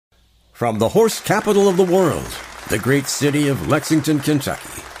From the horse capital of the world, the great city of Lexington,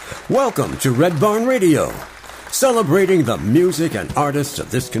 Kentucky, welcome to Red Barn Radio, celebrating the music and artists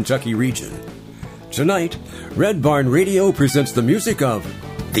of this Kentucky region. Tonight, Red Barn Radio presents the music of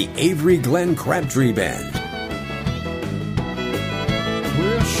the Avery Glen Crabtree Band.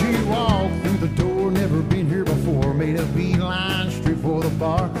 Well, she walked through the door, never been here before, made a beeline straight for the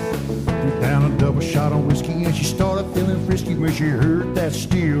bar. Threw down a double shot of whiskey and she started feeling frisky when she heard that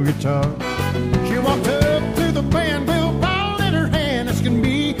steel guitar. She walked up to the band with a ball in her hand, asking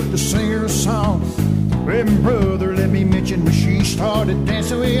me to sing her a song. Well, brother, let me mention when she started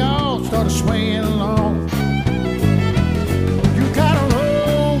dancing, we all started swaying along. You gotta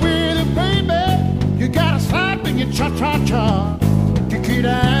roll with it, baby. You gotta slide with your cha-cha-cha. Kick it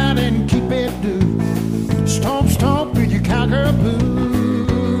out and keep it loose. Stomp, stomp with your cowgirl blues.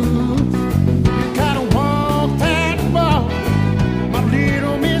 You gotta walk that walk, my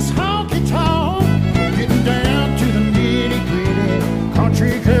little Miss Honky Tonk. Getting down to the nitty-gritty,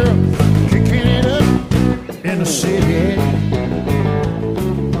 country girl, kicking it up in the city.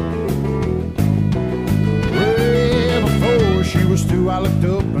 Well, before she was through, I looked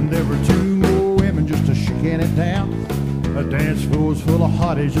up and there were two more women just a shaking it down. The dance floor was full of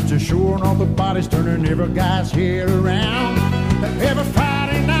hotties, just a showing off the bodies, turning every guy's head around. Every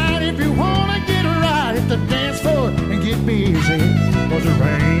Friday night, if you wanna get right, hit the dance floor and get busy. Cause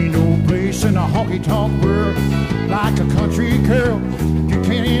there ain't no place in the honky-tonk world like a country girl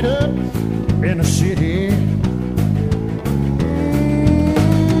kicking it up in the city.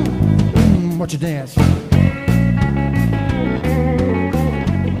 Watch you dance.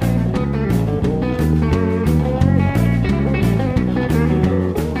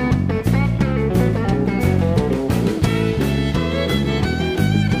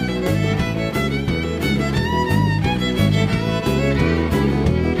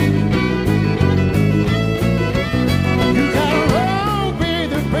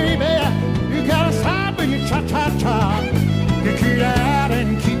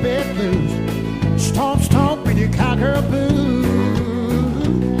 Cowgirl blues.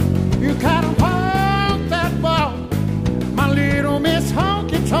 You gotta walk that walk, my little Miss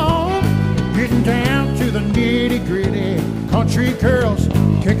Honky Tonk. Getting down to the nitty gritty, country girls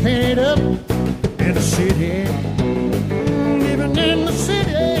kicking it up in the city. Living in the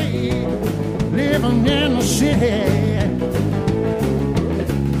city, living in the city.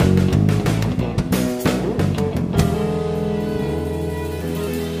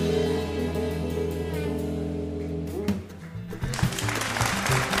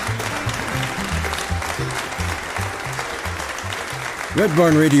 Red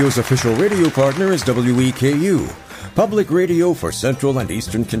Barn Radio's official radio partner is WEKU, public radio for Central and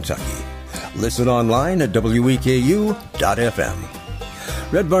Eastern Kentucky. Listen online at weku.fm.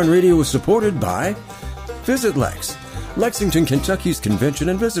 Red Barn Radio is supported by Visit Lex, Lexington, Kentucky's Convention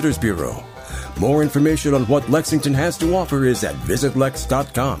and Visitors Bureau. More information on what Lexington has to offer is at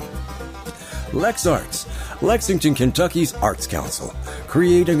visitlex.com. Lex Arts, Lexington, Kentucky's Arts Council,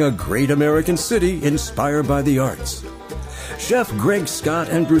 creating a great American city inspired by the arts. Chef Greg Scott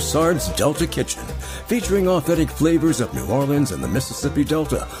and Broussard's Delta Kitchen, featuring authentic flavors of New Orleans and the Mississippi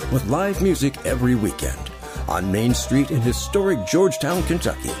Delta with live music every weekend. On Main Street in historic Georgetown,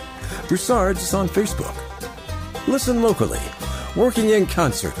 Kentucky. Broussard's is on Facebook. Listen locally, working in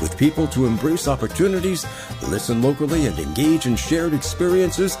concert with people to embrace opportunities, listen locally and engage in shared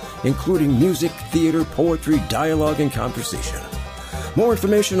experiences, including music, theater, poetry, dialogue, and conversation. More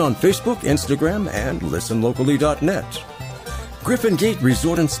information on Facebook, Instagram, and listenlocally.net. Griffin Gate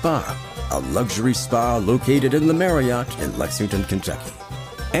Resort and Spa, a luxury spa located in the Marriott in Lexington, Kentucky.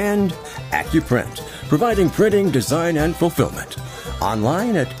 And Accuprint, providing printing, design, and fulfillment.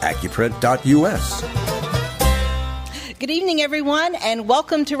 Online at accuprint.us. Good evening, everyone, and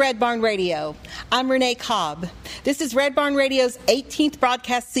welcome to Red Barn Radio. I'm Renee Cobb. This is Red Barn Radio's 18th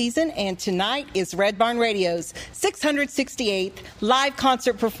broadcast season, and tonight is Red Barn Radio's 668th live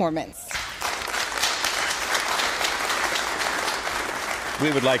concert performance.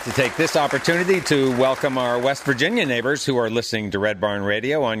 We would like to take this opportunity to welcome our West Virginia neighbors who are listening to Red Barn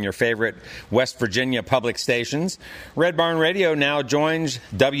Radio on your favorite West Virginia public stations. Red Barn Radio now joins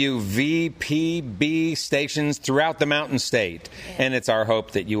WVPB stations throughout the Mountain State, and it's our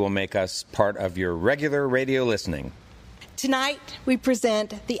hope that you will make us part of your regular radio listening. Tonight, we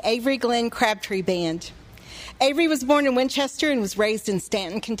present the Avery Glen Crabtree Band. Avery was born in Winchester and was raised in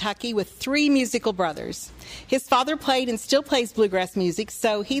Stanton, Kentucky with 3 musical brothers. His father played and still plays bluegrass music,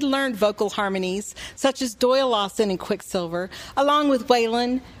 so he learned vocal harmonies such as Doyle Lawson and Quicksilver, along with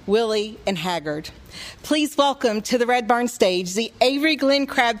Waylon, Willie, and Haggard. Please welcome to the Red Barn stage the Avery Glenn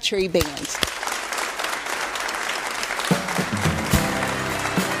Crabtree Band.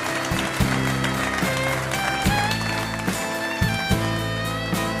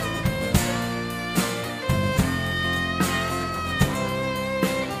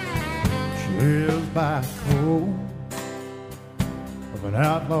 Lives by code of an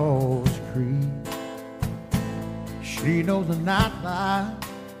outlaw's creed. She knows the nightlife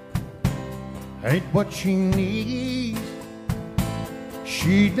ain't what she needs.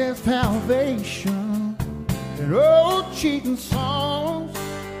 She left salvation in old cheating songs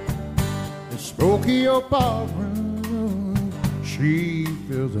in Spokeo ballroom. She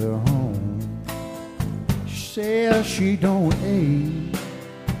feels her home. She says she don't age.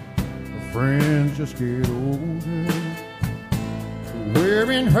 Friends just get older.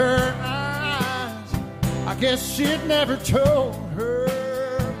 Where in her eyes, I guess it never told her.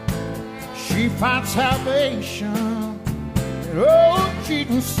 She finds salvation in old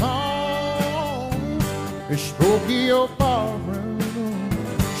cheating songs. It's Spokeo ballroom.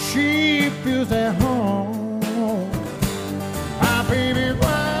 She feels at home. My baby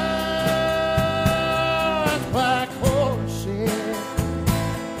rides black horses.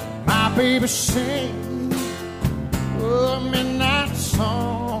 Baby sing a midnight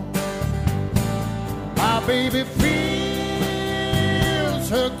song. My baby fills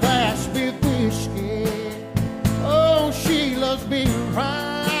her glass with whiskey. Oh, she loves being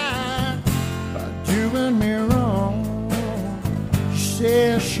right by doing me wrong. She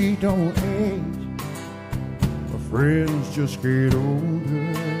says she don't age. Her friends just get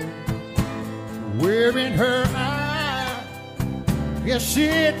older. Wearing her eyes, yes,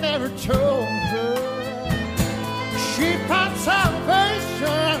 it never told her. She found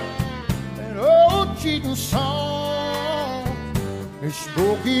salvation in old cheating songs. It's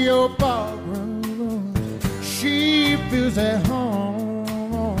Spokeo ballroom. She feels at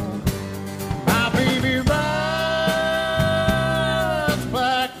home. My baby rides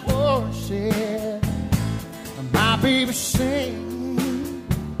black horses. My baby sings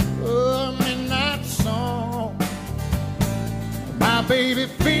a midnight song. My baby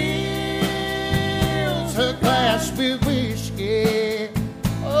fills her glass with whiskey.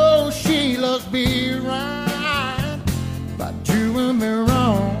 Oh, she loves me right by doing me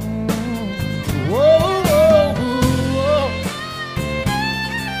wrong. Whoa, whoa, whoa.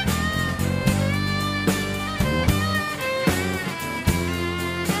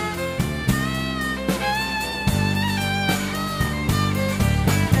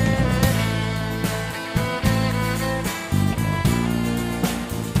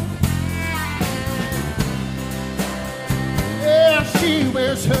 She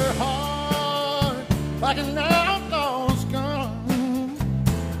wears her heart like an outlaw's gun,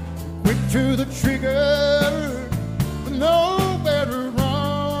 quick to the trigger, with nowhere to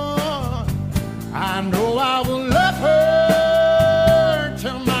run. I know I will love her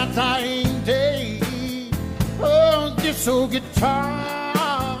till my dying day. Oh, this old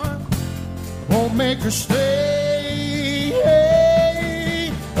guitar won't make her stay.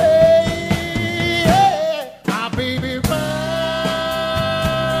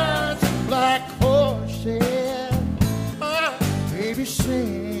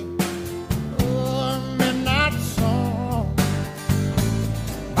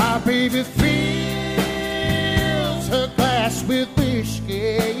 Baby fills her glass with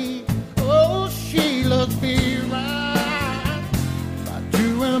whiskey. Oh, she loves me right by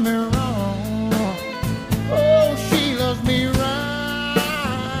doing me wrong. Oh, she loves me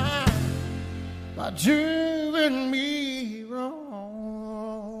right by doing me wrong.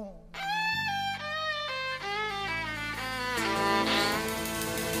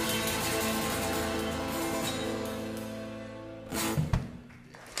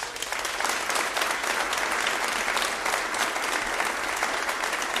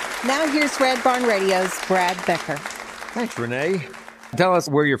 Now here's Red Barn Radio's Brad Becker. Thanks, Renee. Tell us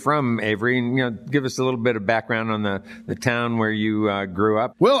where you're from, Avery, and give us a little bit of background on the town where you grew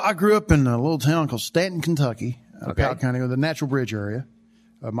up. Well, I grew up in a little town called Stanton, Kentucky, Powell County, the Natural Bridge area.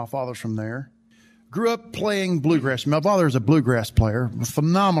 My father's from there. Grew up playing bluegrass. My father is a bluegrass player, a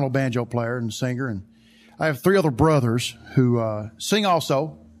phenomenal banjo player and singer, and I have 3 other brothers who sing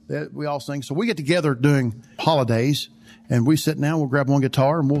also. We all sing, so we get together during holidays. And we sit down, we'll grab one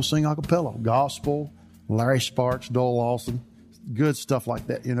guitar, and we'll sing a cappella. Gospel, Larry Sparks, Doyle Lawson, good stuff like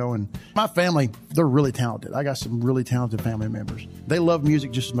that, you know. And my family, they're really talented. I got some really talented family members. They love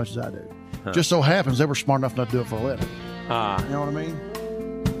music just as much as I do. Just so happens they were smart enough not to do it for a living. You know what I mean?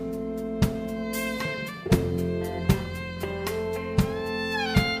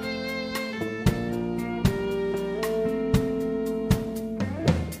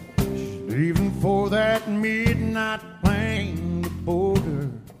 Leaving for that midnight plane to Boulder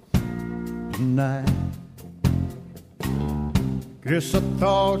tonight. Guess I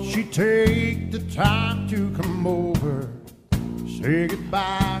thought she'd take the time to come over, say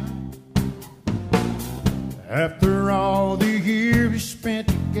goodbye. After all the years we spent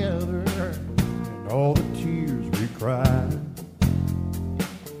together and all the tears we cried.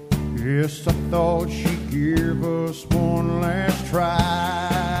 Yes, I thought she'd give us one last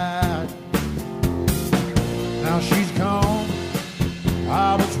try. Now she's gone,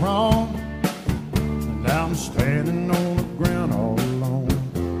 I was wrong, and now I'm standing on the ground all alone.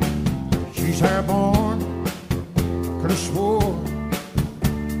 She's airborne, could have swore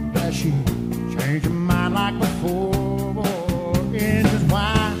that she changed her mind like before. Engines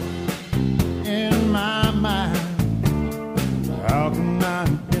whine in my mind, how can I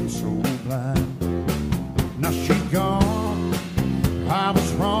have been so blind? Now she's gone, I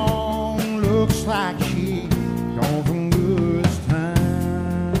was wrong, looks like she gone from good as time.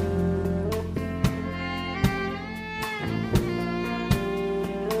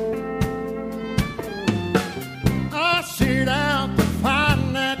 I set out to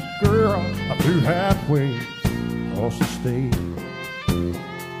find that girl I flew halfway across the state.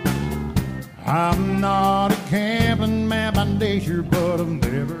 I'm not a camping man by nature, but I've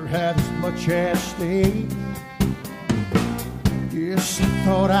never had as much at stake. Yes, I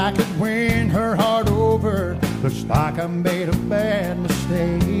thought I could win her heart over. Looks like I made a bad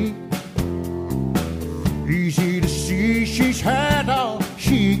mistake. Easy to see she's had all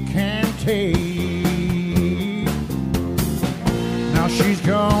she can take. Now she's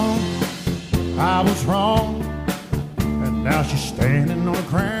gone, I was wrong, and now she's standing on the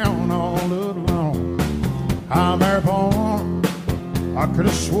ground all alone. I'm airborne, I could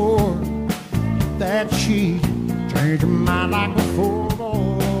have swore that she changed her mind like before.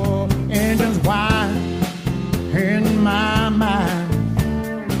 Engines whine in my mind,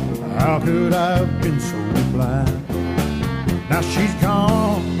 how could I have been so blind? Now she's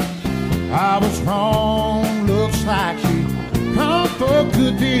gone, I was wrong, looks like she come for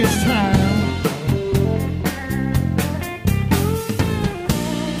good this time.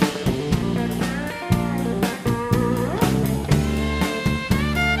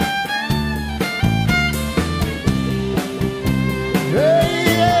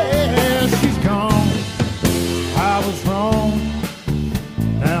 Yeah, she's gone, I was wrong,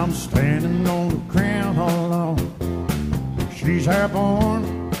 now I'm standing on the ground all alone. She's airborne,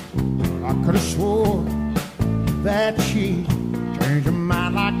 I could have swore that she changed her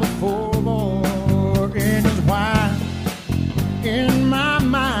mind like before. Engines whine in my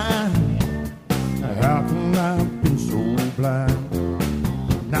mind, how can I have been so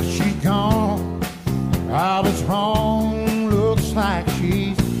blind? Now she's gone, I was wrong, looks like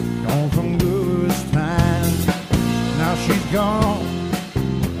she's gone from good time. Now she's gone,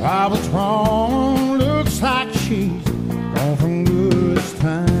 I was wrong, looks like she's gone from good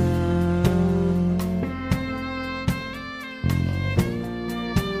time.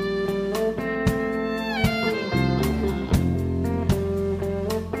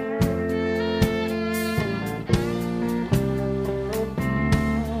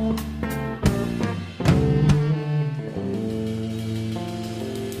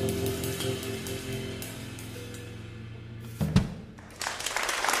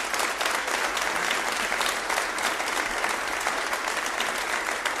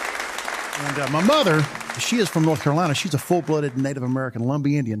 And my mother, she is from North Carolina. She's a full-blooded Native American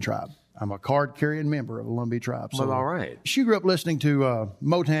Lumbee Indian tribe. I'm a card-carrying member of the Lumbee tribe. So well, all right. She grew up listening to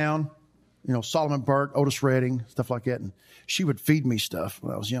Motown, you know, Solomon Burke, Otis Redding, stuff like that. And she would feed me stuff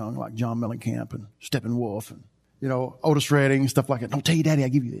when I was young, like John Mellencamp and Steppenwolf and, you know, Otis Redding, stuff like that. Don't tell your daddy I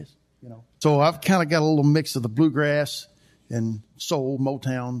give you this, you know. So I've kind of got a little mix of the bluegrass and soul,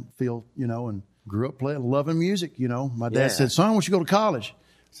 Motown feel, you know, and grew up loving music, you know. My dad said, son, why don't you go to college?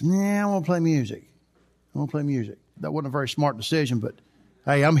 I said, nah, I want to play music. I want to play music. That wasn't a very smart decision, but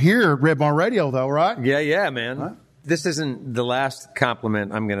hey, I'm here at Red Barn Radio, though, right? Yeah, man. Right? This isn't the last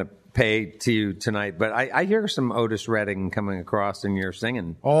compliment I'm going to pay to you tonight, but I hear some Otis Redding coming across in your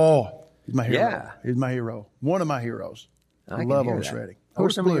singing. Oh, he's my hero. Yeah. He's my hero. One of my heroes. I can love hear Otis that. Redding. Who are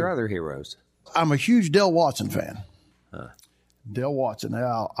Otis some Blue. of your other heroes? I'm a huge Del Watson fan. Del Watson.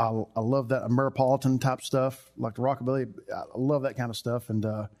 I love that Ameripolitan type stuff, like the rockabilly. I love that kind of stuff. And,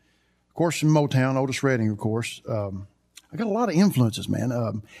 of course, in Motown, Otis Redding, of course. I got a lot of influences,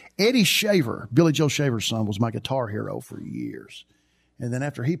 man. Eddie Shaver, Billy Joe Shaver's son, was my guitar hero for years. And then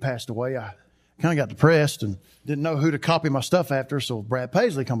after he passed away, I kind of got depressed and didn't know who to copy my stuff after, so Brad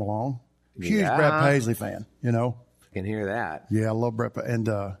Paisley come along. Huge Brad Paisley fan, you know. I can hear that. Yeah, I love Brad Paisley. And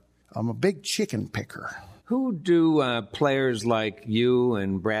I'm a big chicken picker. Who do players like you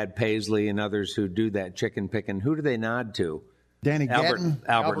and Brad Paisley and others who do that chicken picking, who do they nod to? Danny Gatton.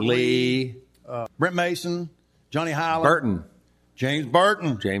 Albert Lee. Brent Mason. Johnny Highland. James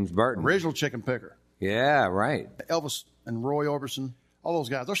Burton. Original chicken picker. Yeah, right. Elvis and Roy Orbison. All those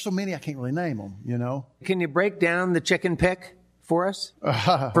guys. There's so many I can't really name them, you know. Can you break down the chicken pick for us?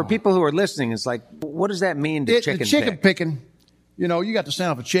 For people who are listening, it's like, what does that mean to chicken pick? Chicken picking, you know, you got the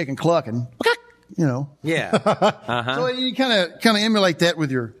sound of a chicken clucking, you know. Yeah. Uh-huh. So you kind of emulate that with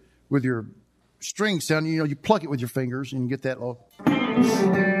your string sound. You know, you pluck it with your fingers and you get that little.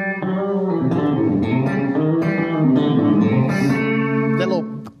 That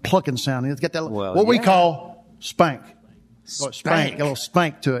little plucking sound. It's got that we call spank. Spank. A little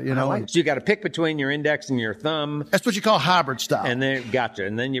spank to it, you know. So you got to pick between your index and your thumb. That's what you call hybrid style. And then gotcha.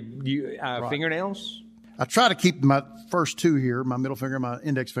 And then you right. Fingernails. I try to keep my first two here, my middle finger and my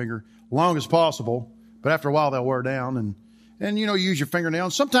index finger, long as possible. But after a while, they'll wear down. And you know, use your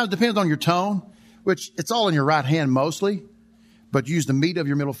fingernails. Sometimes it depends on your tone, which it's all in your right hand mostly. But use the meat of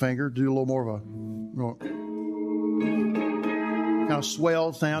your middle finger. Do a little more of a kind of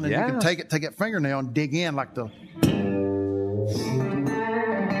swell sound. And you can take that fingernail and dig in like the...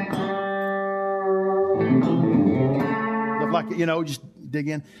 Like, you know, just dig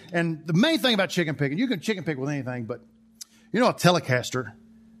in. And the main thing about chicken picking, you can chicken pick with anything, but you know, a Telecaster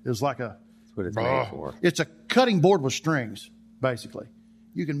is like that's what it's made for. It's a cutting board with strings, basically.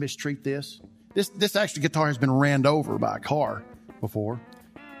 You can mistreat this. This actual guitar has been ran over by a car before.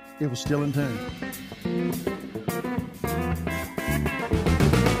 It was still in tune.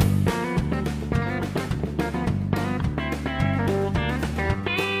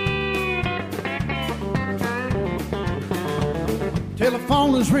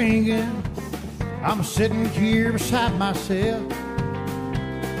 Telephone is ringing. I'm sitting here beside myself.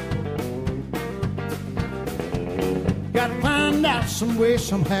 Gotta find out some way,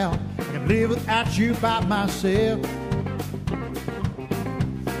 somehow, I can live without you by myself.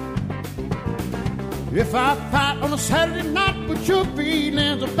 If I fight on a Saturday night, but your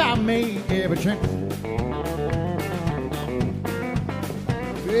feelings about me ever change?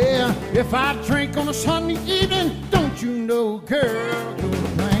 Yeah, if I drink on a Sunday evening, don't you know, girl, you're to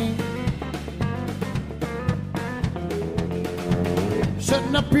blame.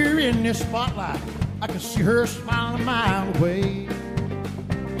 Sitting up here in this spotlight, I can see her smiling a mile away.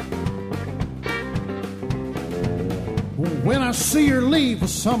 When I see her leave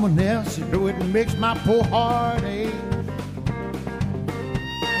with someone else, you know it makes my poor heart ache.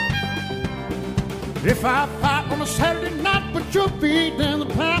 If I fight on a Saturday night, but your feet and the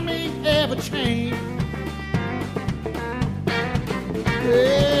plan may ever change.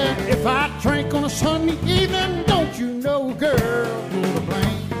 Yeah, if I drink on a Sunday evening, don't you know, girl, you're to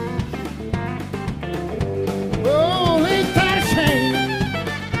blame. Oh, ain't that a shame?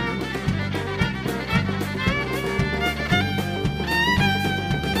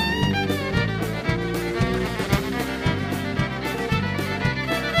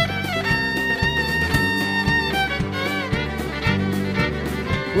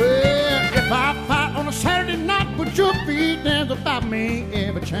 Well, if I fight on a Saturday night, but your feet dance about me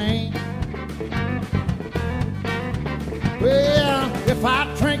ever change? Well, if I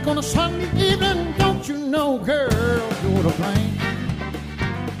drink on a Sunday evening, don't you know, girl, you're to blame.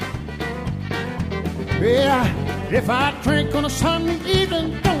 Yeah, if I drink on a Sunday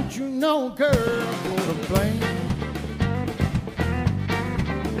evening, don't you know, girl, you're to blame.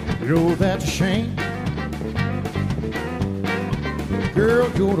 You know that's a shame. Girl,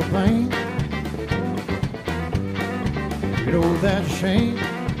 you're to blame. You know that's a shame.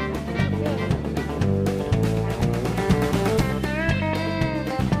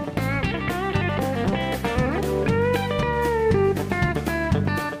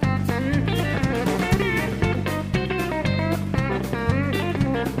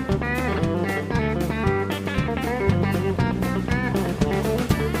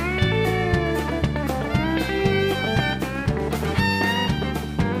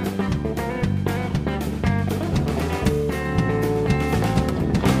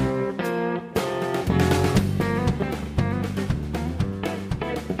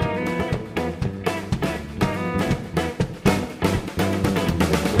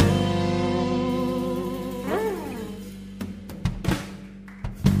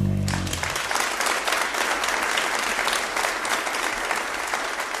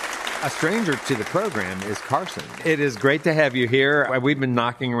 A stranger to the program is Carson. It is great to have you here. We've been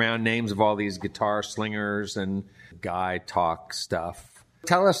knocking around names of all these guitar slingers and guy talk stuff.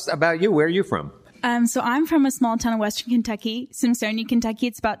 Tell us about you. Where are you from? So I'm from a small town in western Kentucky, Smithsonian, Kentucky.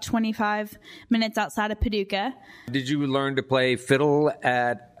 It's about 25 minutes outside of Paducah. Did you learn to play fiddle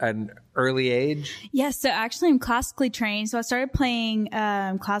at an early age? Yes, so actually I'm classically trained. So I started playing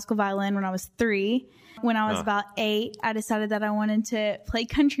classical violin when I was 3. When I was about 8, I decided that I wanted to play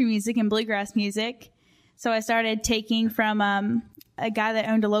country music and bluegrass music. So I started taking from a guy that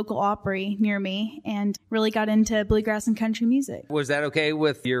owned a local Opry near me and really got into bluegrass and country music. Was that okay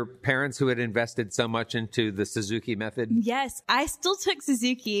with your parents who had invested so much into the Suzuki method? Yes, I still took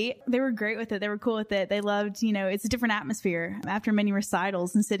Suzuki. They were great with it. They were cool with it. They loved, it's a different atmosphere. After many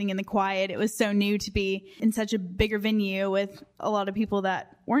recitals and sitting in the quiet, it was so new to be in such a bigger venue with a lot of people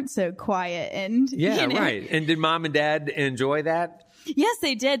that weren't so quiet. And right. And did mom and dad enjoy that? Yes,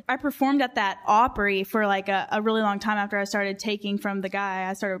 they did. I performed at that Opry for like a really long time after I started taking from the guy.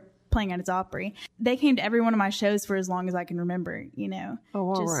 I started playing at his Opry. They came to every one of my shows for as long as I can remember,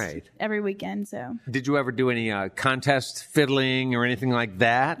 Oh, all right. Every weekend, so. Did you ever do any contest fiddling or anything like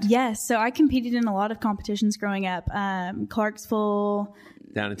that? Yes, so I competed in a lot of competitions growing up. Clarksville.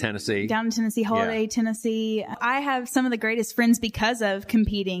 Down in Tennessee, Holiday, Tennessee. I have some of the greatest friends because of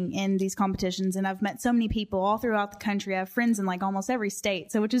competing in these competitions, and I've met so many people all throughout the country. I have friends in like almost every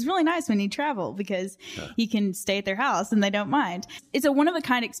state, so which is really nice when you travel because you can stay at their house and they don't mind. It's a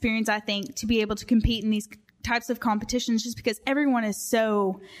one-of-a-kind experience, I think, to be able to compete in these types of competitions just because everyone is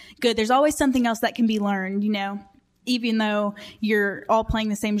so good. There's always something else that can be learned, even though you're all playing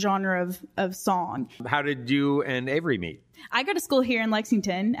the same genre of song. How did you and Avery meet? I go to school here in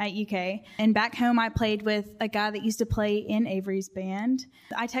Lexington at UK, and back home I played with a guy that used to play in Avery's band.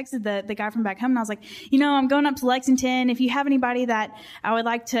 I texted the guy from back home and I was like, I'm going up to Lexington. If you have anybody that I would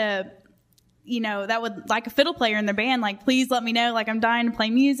like to, that would like a fiddle player in their band, like, please let me know. Like, I'm dying to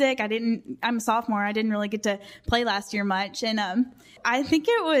play music. I'm a sophomore. I didn't really get to play last year much. And, I think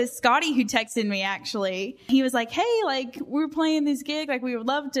it was Scotty who texted me, actually. He was like, hey, like, we're playing this gig. Like, we would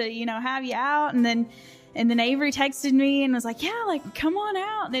love to, have you out. And then Avery texted me and was like, yeah, like, come on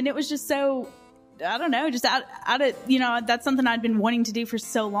out. And it was just so, I don't know, just out of, that's something I'd been wanting to do for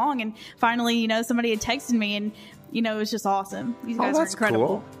so long. And finally, somebody had texted me and, it was just awesome. These guys are incredible.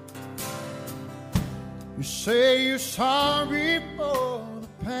 Cool. You say you're sorry for the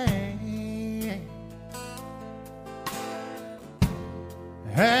pain,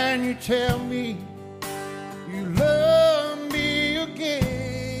 and you tell me you love me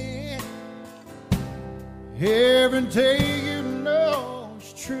again. Every day you know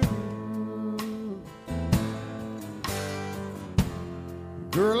it's true.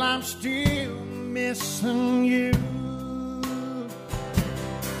 Girl, I'm still missing you.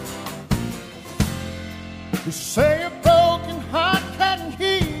 You say a broken heart can't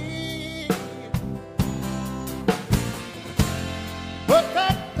heal, but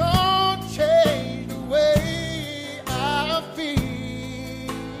that don't change the way I feel.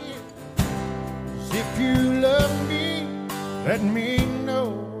 'Cause if you love me, let me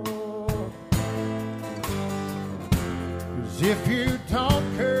know. 'Cause if you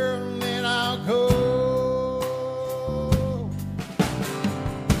don't, girl, then I'll go.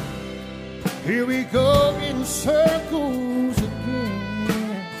 Here we go in circles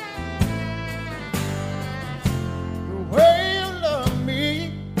again. The way you love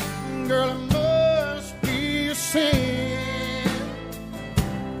me, girl, it must be a sin.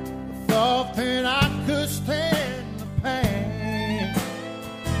 The thought that I could stand the pain.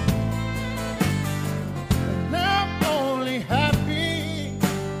 And I'm only happy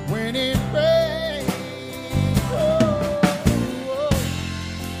when it rains.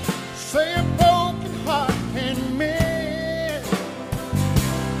 Say a broken heart can mend,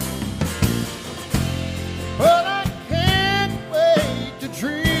 but I can't wait to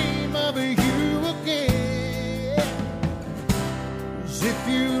dream of you again. 'Cause if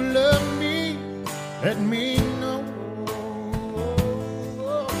you love me, let me know.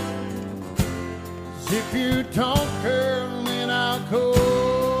 'Cause if you don't, girl, then I'll go.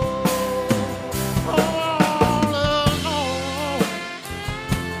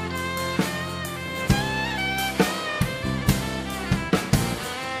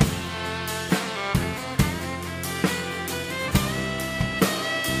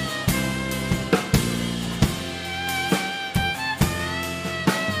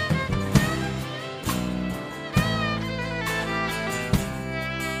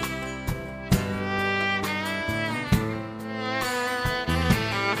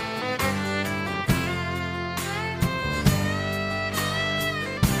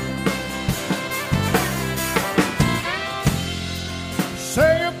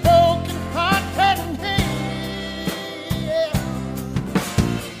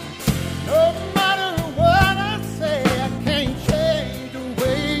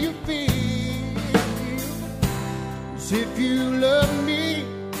 if you love me,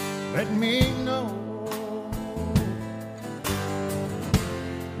 let me know.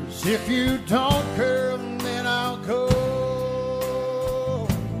 If you don't, girl, then I'll go.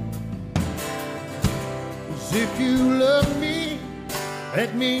 If you love me,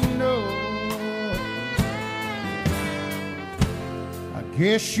 let me know. I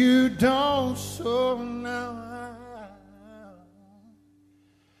guess you don't, so now I'll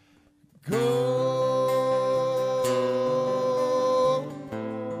go.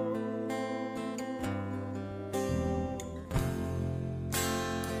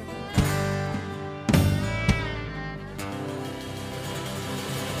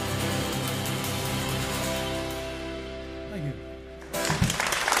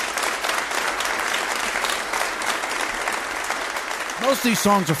 Most of these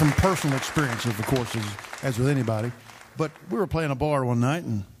songs are from personal experiences, of course, as with anybody. But we were playing a bar one night,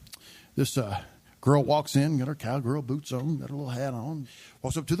 and this girl walks in, got her cowgirl boots on, got a little hat on,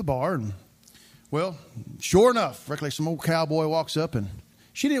 walks up to the bar, and, well, sure enough, reckless, some old cowboy walks up, and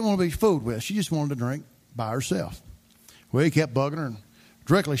she didn't want to be fooled with. She just wanted to drink by herself. Well, he kept bugging her, and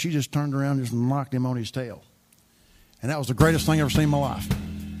directly she just turned around and just knocked him on his tail. And that was the greatest thing I've ever seen in my life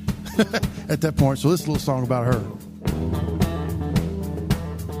at that point. So this little song about her.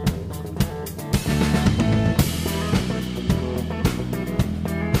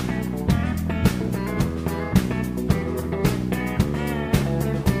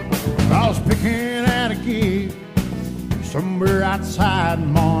 I was picking at a gig somewhere outside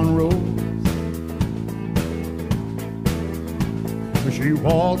Monroe. When she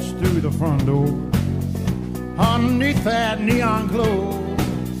walks through the front door, underneath that neon glow,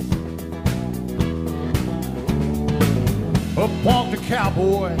 up walked a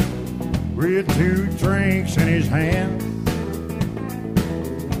cowboy with 2 drinks in his hand.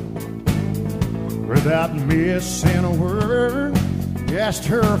 Without missing a word, he asked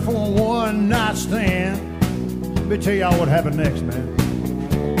her for a one-night stand. Let me tell y'all what happened next, man.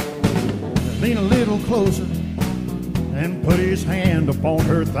 Lean a little closer and put his hand upon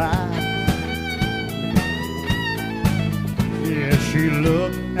her thigh. Yeah, she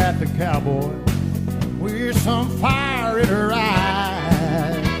looked at the cowboy with some fire in her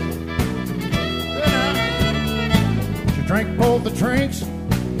eyes. Yeah. She drank both the drinks,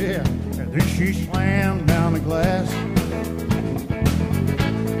 yeah, and then she slammed down the glass.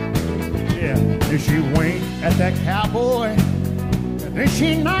 Yeah, then she winked at that cowboy, and then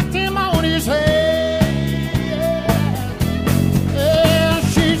she knocked him on his head. Yeah,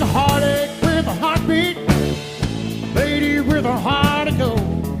 she's a heartache with a heartbeat, lady with a heart of gold.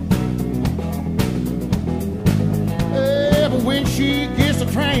 Yeah, but when she gets the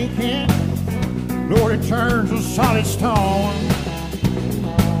drinking, Lord, it turns to solid stone.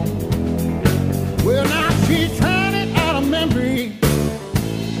 Well, now she's trying it out of memory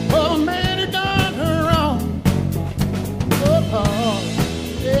of a man who done her wrong. Oh,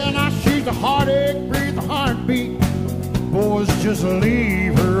 yeah, now she's a heartache with a heartbeat. Boys, just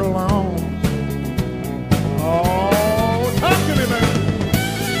leave her alone. Oh, talk to me, man.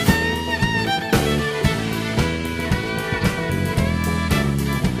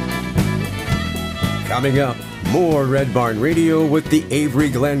 Coming up, more Red Barn Radio with the Avery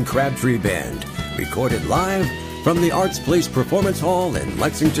Glen Crabtree Band, recorded live from the Arts Place Performance Hall in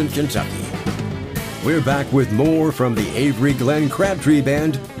Lexington, Kentucky. We're back with more from the Avery Glen Crabtree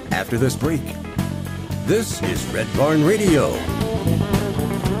Band after this break. This is Red Barn Radio.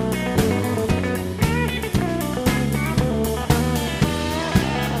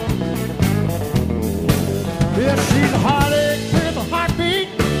 Yeah, she's a heartache with a heartbeat,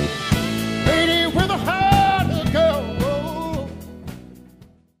 lady with a heart of gold.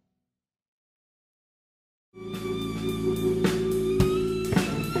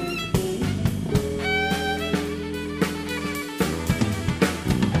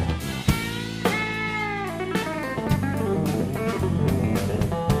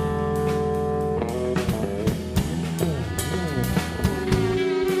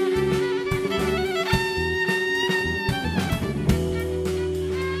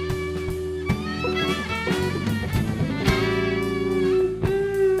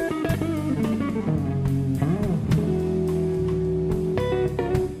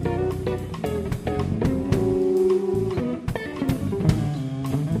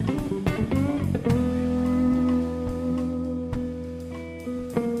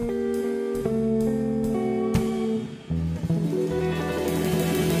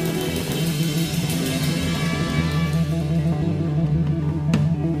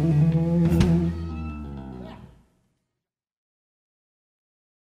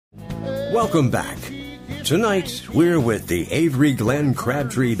 Welcome back. Tonight, we're with the Avery Glen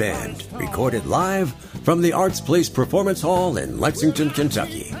Crabtree Band, recorded live from the Arts Place Performance Hall in Lexington,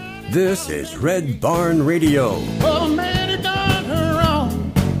 Kentucky. This is Red Barn Radio. Oh, man, he done her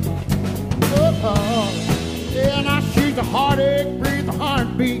wrong. Oh, yeah, now she's a heartache, breathe a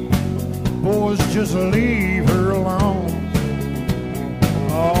heartbeat. Boys, just leave her alone.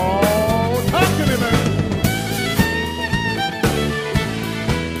 Oh, talk to me, man.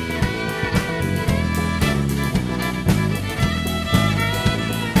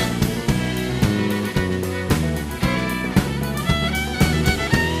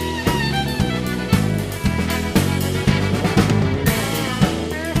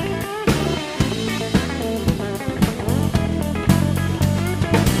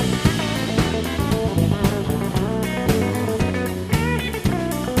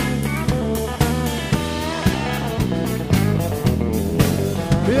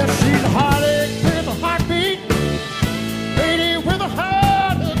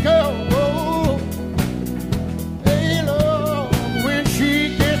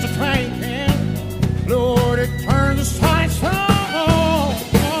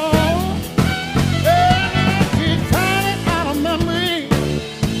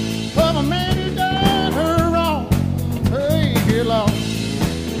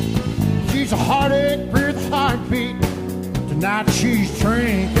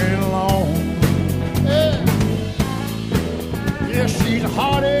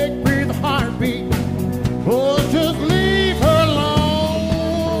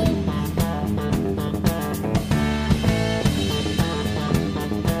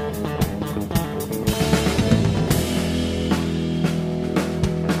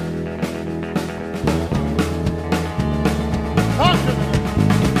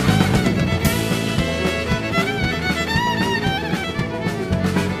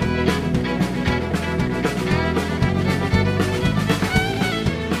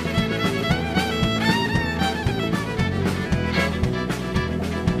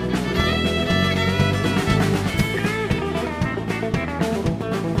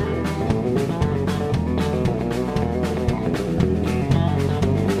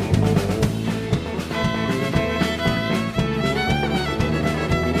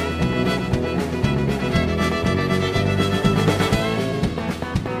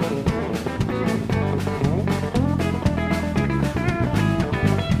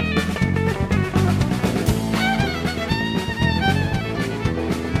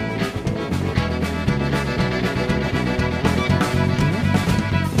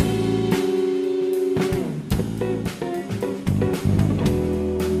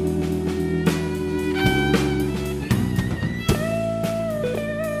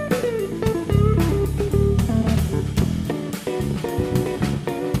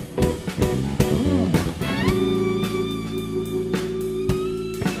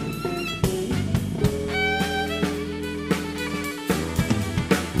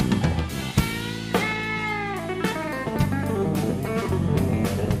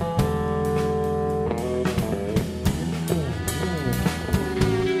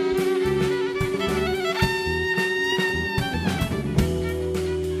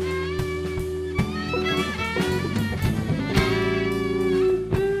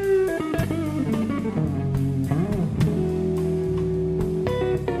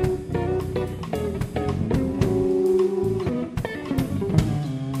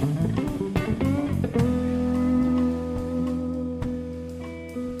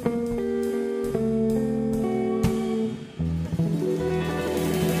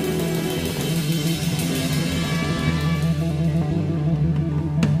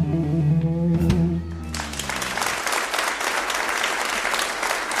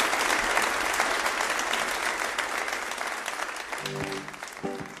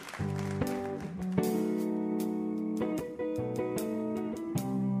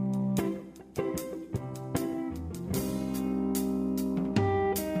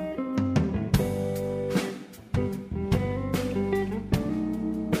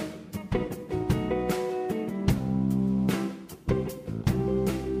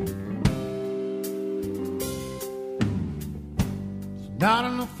 Not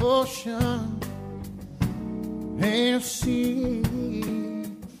enough ocean, ain't a sea,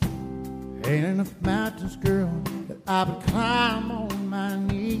 ain't enough mountains, girl, that I would climb on my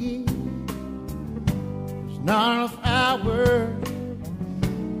knees. There's not enough hours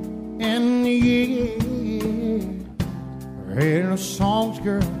in the year, there ain't enough songs,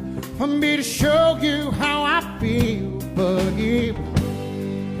 girl, for me to show you how I feel. But if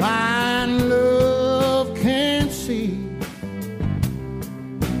blind love can see,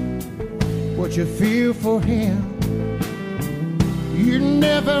 what you feel for him. You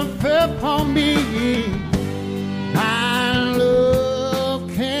never felt for me. My love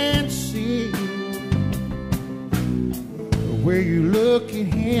can't see the way you look at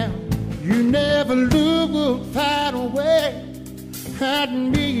him. You never look that way at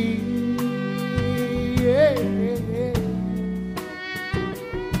me. Yeah.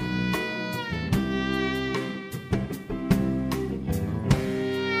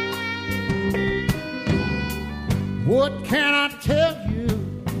 What can I tell you?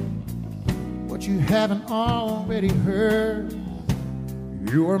 What you haven't already heard?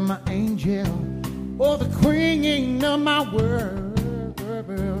 You are my angel, or the queen of my world.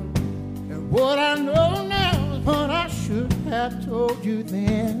 And what I know now is what I should have told you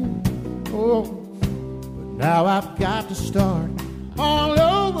then. Oh, but now I've got to start all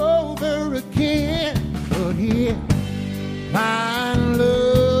over again. But here, my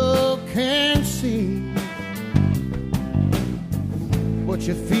love can see what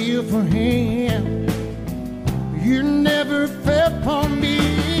you feel for him. You never felt for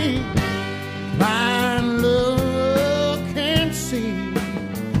me. My love can see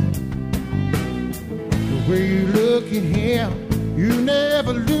the way you look at him. You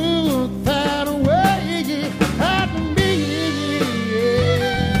never look that way at me.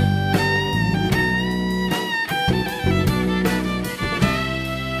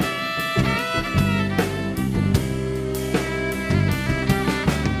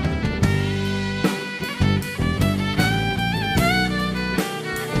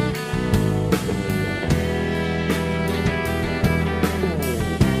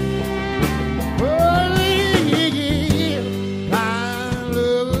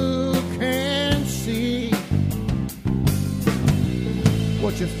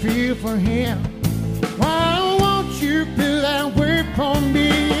 You feel for him. Why won't you feel that way for me?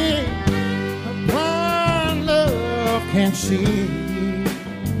 My love can't see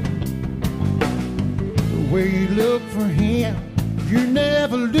the way you look for him. You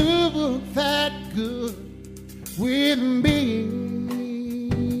never look that good with me.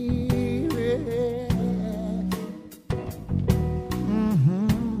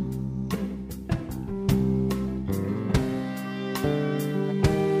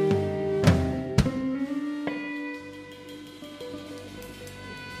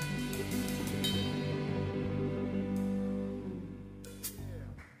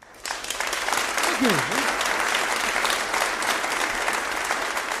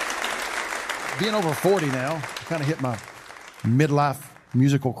 Being over 40 now, I kind of hit my midlife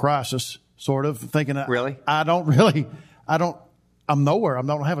musical crisis, sort of, thinking, Really? I'm nowhere. I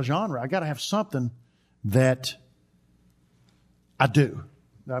don't have a genre. I got to have something that I do,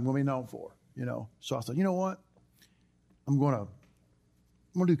 that I'm going to be known for, you know. So I thought, you know what? I'm going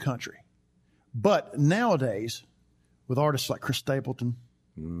to do country. But nowadays, with artists like Chris Stapleton,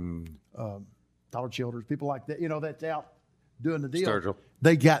 Tyler Childers, people like that, you know, that's out doing the deal. Sturgill.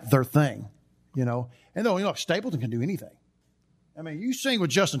 They got their thing, you know. And though, you know, Stapleton can do anything. I mean, you sing with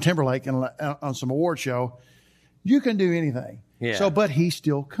Justin Timberlake on some award show, you can do anything. Yeah. So, but he's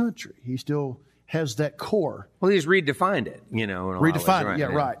still country. He still has that core. Well, he's redefined it, you know. Redefined it,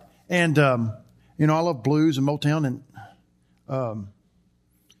 right. And, you know, I love blues and Motown and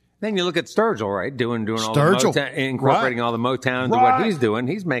then you look at Sturgill, right? Doing all Sturgill. the Motown, incorporating all the Motown into what he's doing.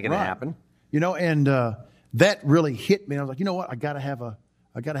 He's making it happen. You know, and that really hit me. I was like, you know what? I got to have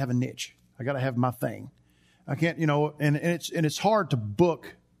a niche. I got to have my thing. I can't, you know, and it's hard to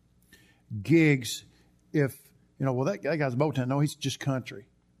book gigs if, you know, well, that guy's Motown. No, he's just country.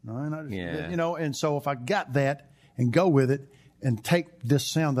 No, and I just, you know, and so if I got that and go with it and take this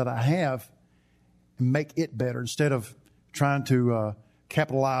sound that I have and make it better instead of trying to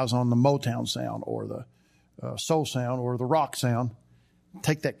capitalize on the Motown sound or the soul sound or the rock sound,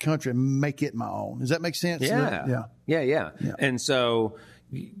 take that country and make it my own. Does that make sense? Yeah. And so,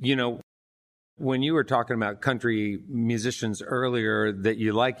 you know, when you were talking about country musicians earlier that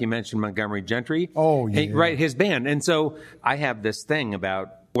you mentioned Montgomery Gentry. Oh, yeah. Right, his band. And so I have this thing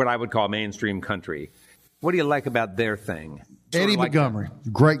about what I would call mainstream country. What do you like about their thing? Eddie Montgomery,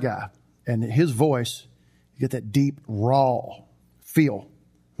 great guy. And his voice, you get that deep, raw feel.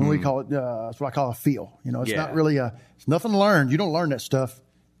 When we call it, that's what I call a feel. You know, it's not really it's nothing learned. You don't learn that stuff.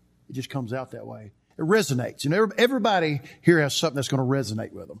 It just comes out that way. It resonates. You know, everybody here has something that's going to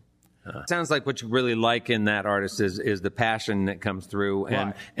resonate with them. Sounds like what you really like in that artist is the passion that comes through,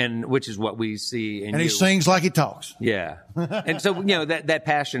 and which is what we see in you. And he sings like he talks. Yeah. And so, you know, that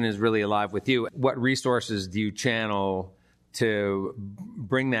passion is really alive with you. What resources do you channel to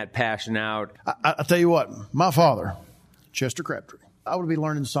bring that passion out? I tell you what, my father, Chester Crabtree, I would be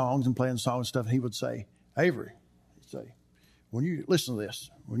learning songs and playing songs and stuff, and he would say, Avery, he'd say, when you listen to this,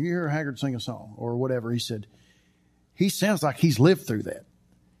 when you hear Haggard sing a song or whatever, he said, he sounds like he's lived through that.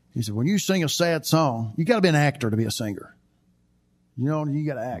 He said, when you sing a sad song, you got to be an actor to be a singer. You know, you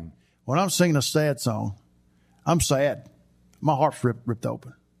got to act. When I'm singing a sad song, I'm sad. My heart's ripped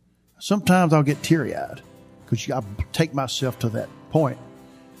open. Sometimes I'll get teary-eyed because I take myself to that point.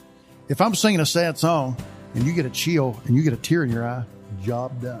 If I'm singing a sad song and you get a chill and you get a tear in your eye,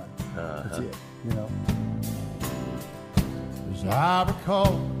 job done. That's it, you know. As I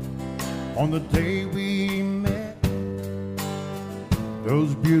recall, on the day we met,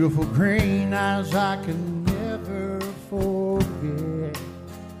 those beautiful green eyes I can never forget.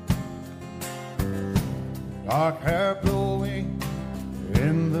 Dark hair blowing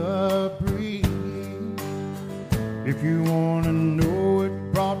in the breeze. If you want to know,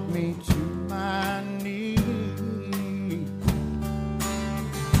 it brought me to my knees.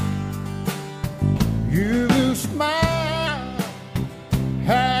 You smiled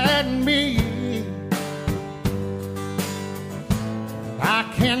at me. I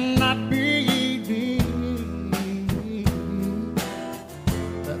cannot believe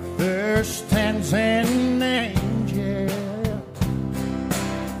that there stands an angel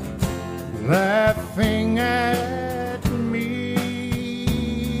laughing at me.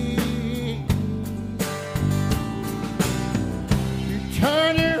 You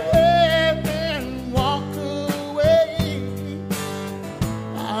turn your head and walk away.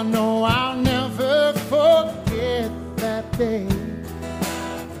 I know I'll never forget that day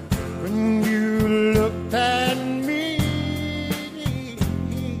when you looked at me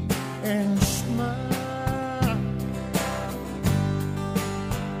and smiled.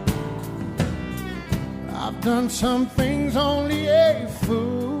 I've done some things only a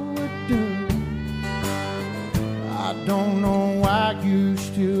fool would do. I don't know why you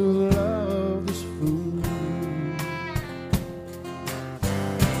still love this fool.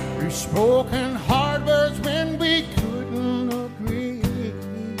 We've spoken hard words when we couldn't agree.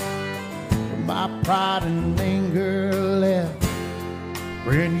 My pride and anger left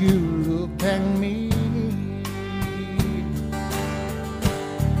when you looked at me.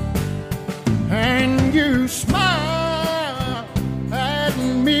 And you smiled at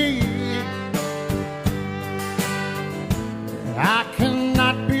me. I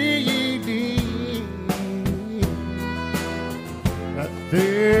cannot believe that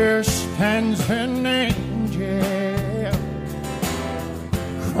there stands an angel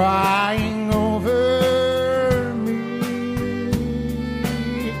crying over me.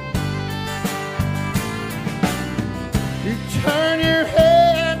 You turn your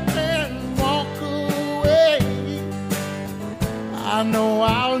head and walk away. I know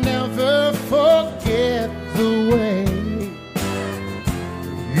I'll never forget the way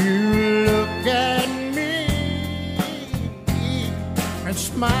you look at me and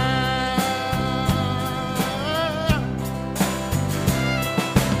smile.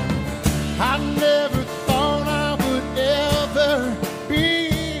 I never thought I would ever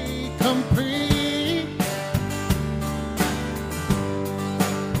be complete.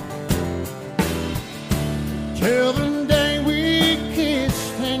 Till the day we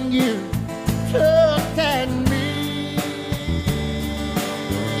kissed and you looked at me.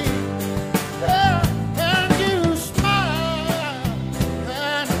 And you smiled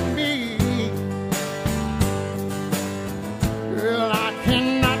at me. Girl, I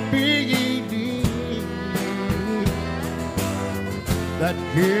cannot believe that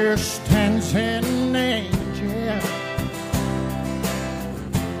here stands an angel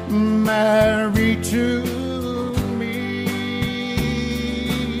married to me.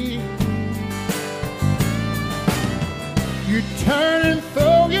 You turn and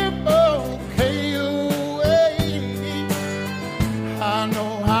throw your bouquet away. I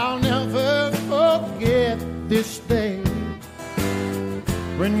know I'll never forget this day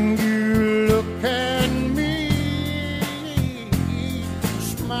when you look at me,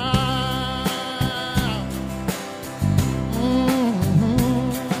 smile.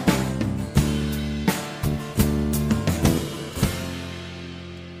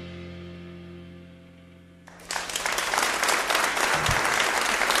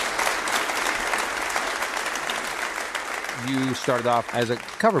 You started off as a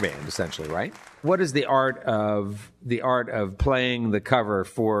cover band, essentially, right? What is the art of playing the cover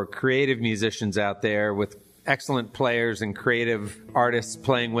for creative musicians out there with excellent players and creative artists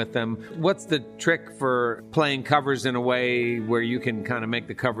playing with them? What's the trick for playing covers in a way where you can kind of make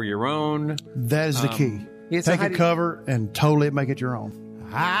the cover your own? That is the key. Yeah, so Take a cover and totally make it your own.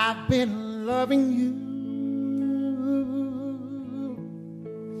 I've been loving you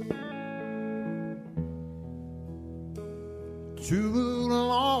too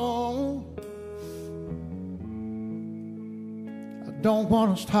long. I don't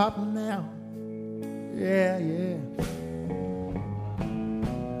want to stop now. Yeah, yeah.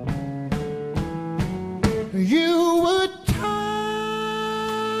 You would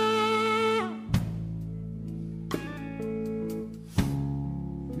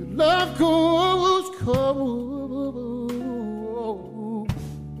your love goes cold.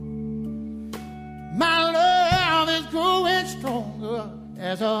 My love is growing stronger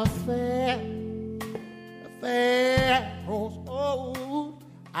as a fair grows old.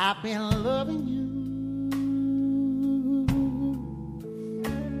 I've been loving you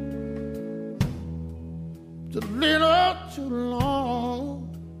a little too long.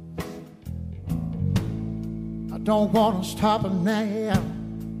 I don't want to stop it now.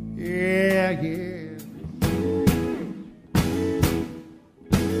 Yeah, yeah.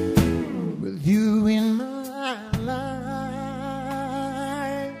 With you in my life,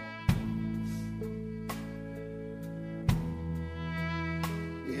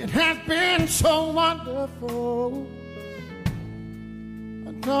 it has been so wonderful.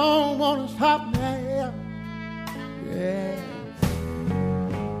 I don't want to stop now. Yeah.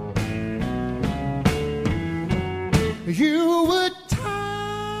 You would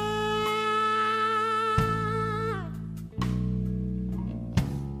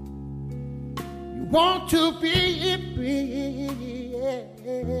you want to be free.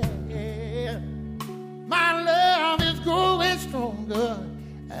 Yeah. My love is growing stronger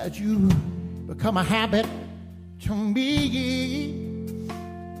as you become a habit to me.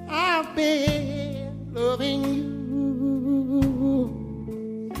 I've been loving you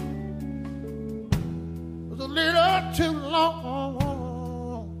a little too long.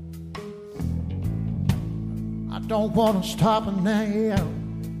 I don't want to stop it now.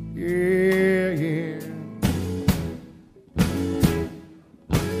 Yeah, yeah.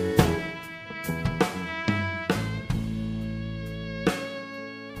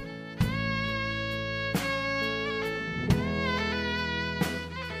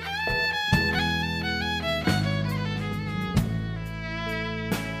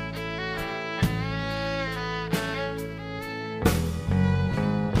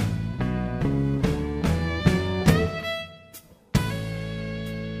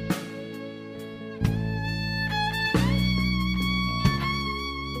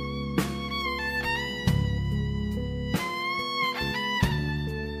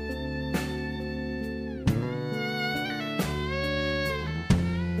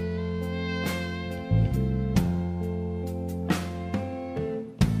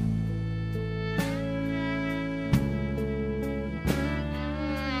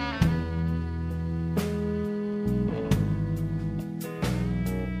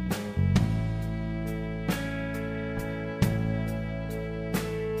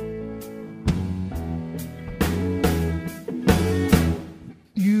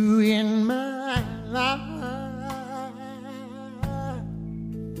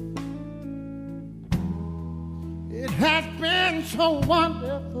 So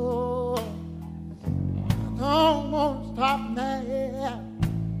wonderful. I don't want to stop now.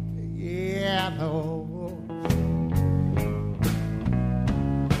 Yeah, no.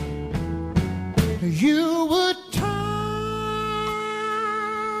 You would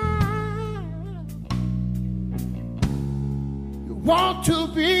you want to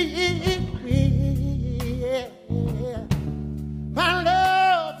be yeah. My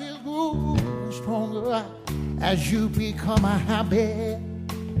love is growing stronger as you become a habit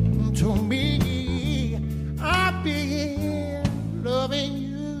to me. I've been loving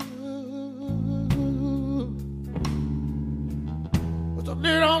you with a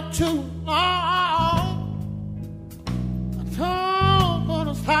little too long. I don't want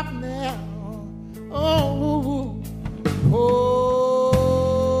to stop now. Oh,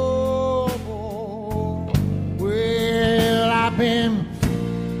 well, I've been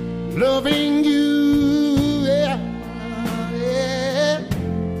loving you.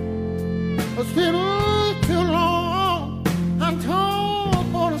 It's been too long. I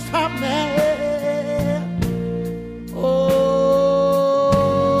don't want to stop now. Oh,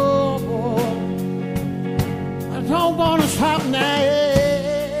 I don't want to stop now.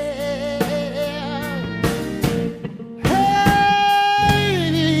 Hey,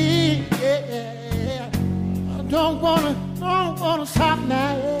 yeah. I don't want to stop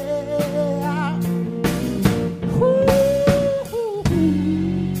now.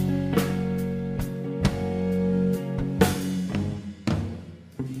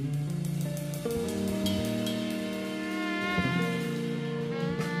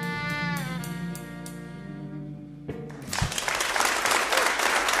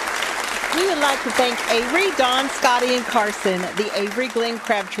 We would like to thank Avery, Don, Scotty, and Carson, the Avery Glen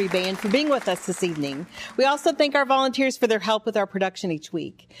Crabtree Band, for being with us this evening. We also thank our volunteers for their help with our production each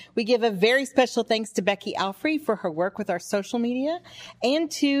week. We give a very special thanks to Becky Alfrey for her work with our social media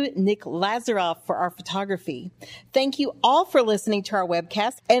and to Nick Lazaroff for our photography. Thank you all for listening to our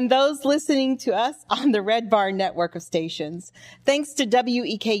webcast and those listening to us on the Red Barn network of stations. Thanks to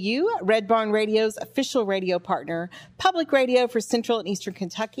WEKU, Red Barn Radio's official radio partner, public radio for Central and Eastern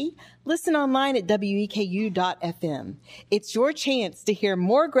Kentucky. Listen online at weku.fm. It's your chance to hear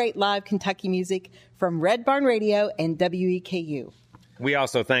more great live Kentucky music from Red Barn Radio and WEKU. We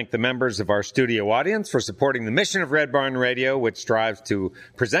also thank the members of our studio audience for supporting the mission of Red Barn Radio, which strives to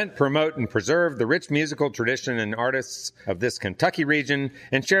present, promote, and preserve the rich musical tradition and artists of this Kentucky region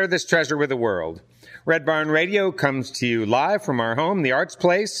and share this treasure with the world. Red Barn Radio comes to you live from our home, the Arts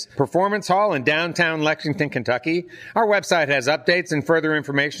Place Performance Hall in downtown Lexington, Kentucky. Our website has updates and further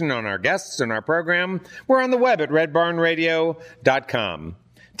information on our guests and our program. We're on the web at redbarnradio.com.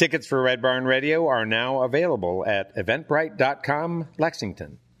 Tickets for Red Barn Radio are now available at eventbrite.com,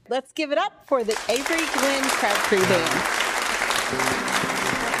 Lexington. Let's give it up for the Avery Glen Crabtree Band.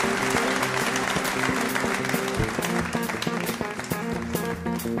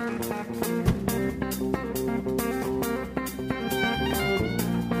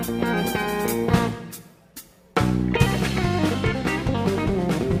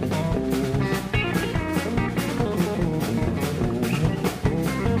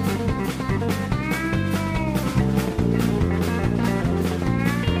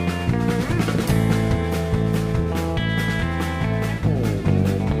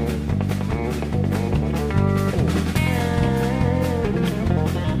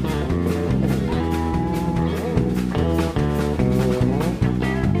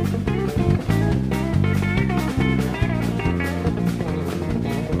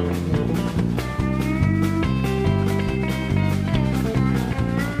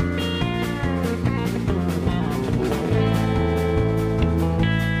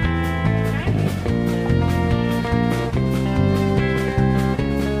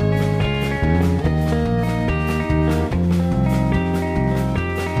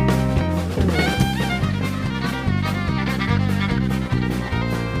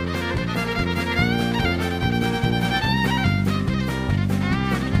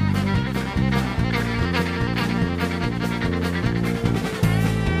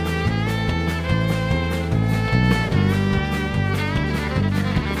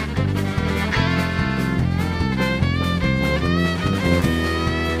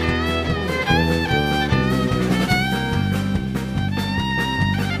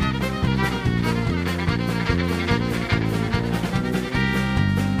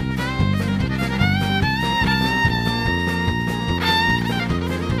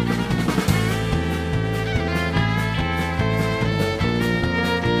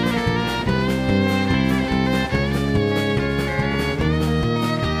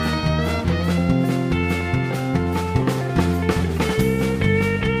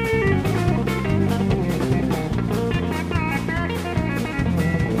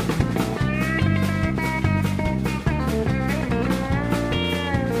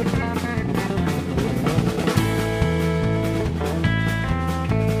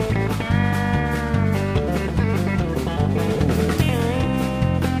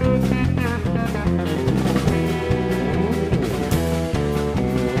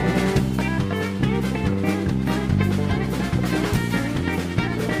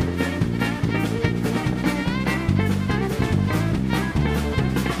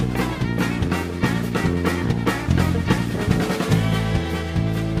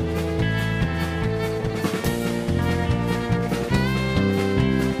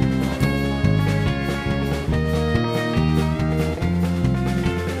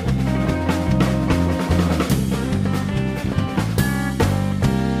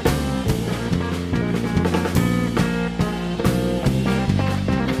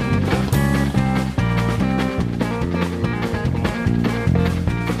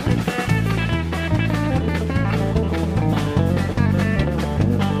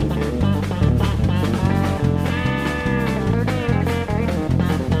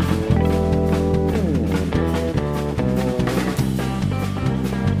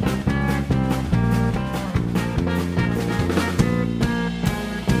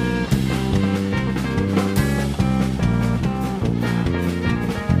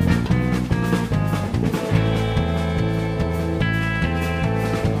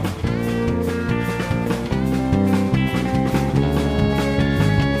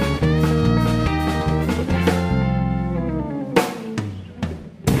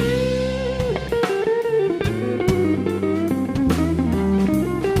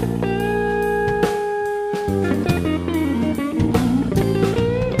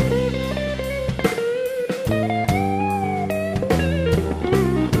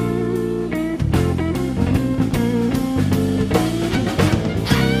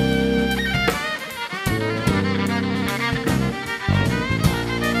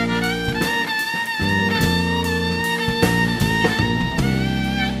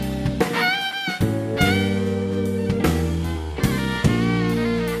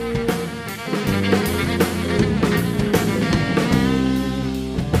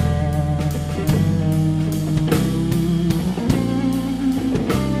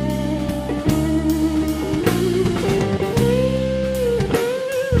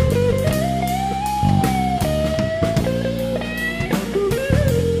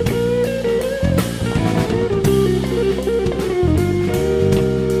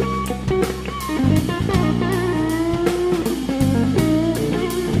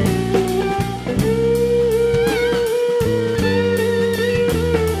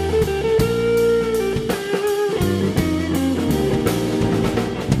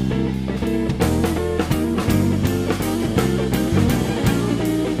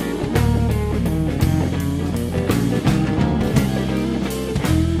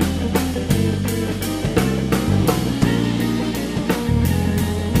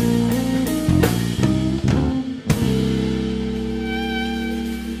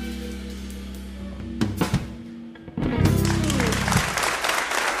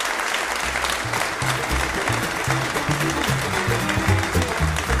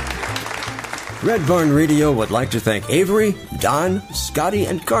 Red Barn Radio would like to thank Avery, Don, Scotty,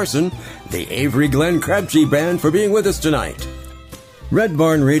 and Carson, the Avery Glenn Crabtree Band, for being with us tonight. Red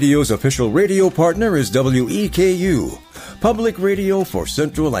Barn Radio's official radio partner is WEKU, public radio for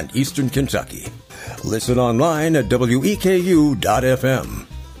Central and Eastern Kentucky. Listen online at weku.fm.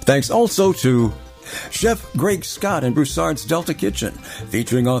 Thanks also to Chef Greg Scott and Broussard's Delta Kitchen,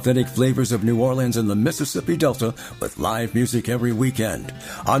 featuring authentic flavors of New Orleans and the Mississippi Delta with live music every weekend.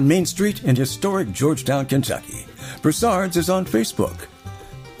 On Main Street in historic Georgetown, Kentucky. Broussard's is on Facebook.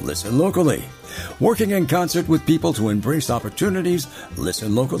 Listen locally. Working in concert with people to embrace opportunities,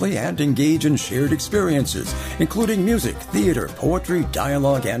 listen locally, and engage in shared experiences, including music, theater, poetry,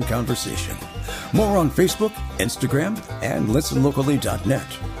 dialogue, and conversation. More on Facebook, Instagram, and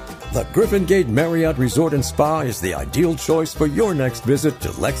listenlocally.net. The Griffin Gate Marriott Resort and Spa is the ideal choice for your next visit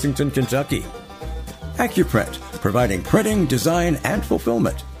to Lexington, Kentucky. AccuPrint, providing printing, design, and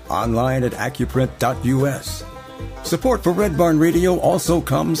fulfillment. Online at accuprint.us. Support for Red Barn Radio also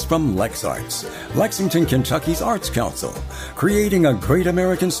comes from LexArts, Lexington, Kentucky's Arts Council, creating a great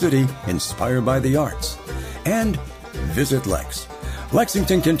American city inspired by the arts. And Visit Lex,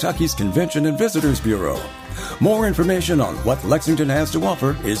 Lexington, Kentucky's Convention and Visitors Bureau. More information on what Lexington has to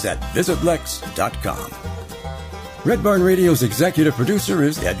offer is at visitlex.com. Red Barn Radio's executive producer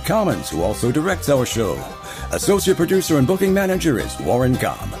is Ed Commons, who also directs our show. Associate producer and booking manager is Warren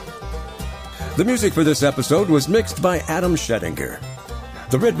Cobb. The music for this episode was mixed by Adam Schettinger.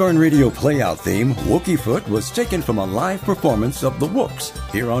 The Red Barn Radio playout theme, Wookiefoot, was taken from a live performance of the Wooks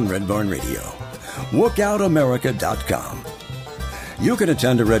here on Red Barn Radio. WookoutAmerica.com. You can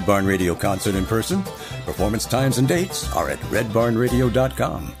attend a Red Barn Radio concert in person. Performance times and dates are at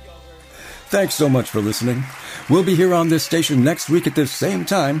redbarnradio.com. Thanks so much for listening. We'll be here on this station next week at this same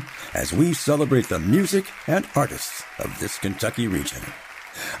time as we celebrate the music and artists of this Kentucky region.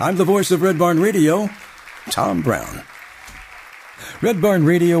 I'm the voice of Red Barn Radio, Tom Brown. Red Barn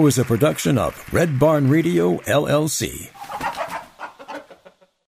Radio is a production of Red Barn Radio, LLC.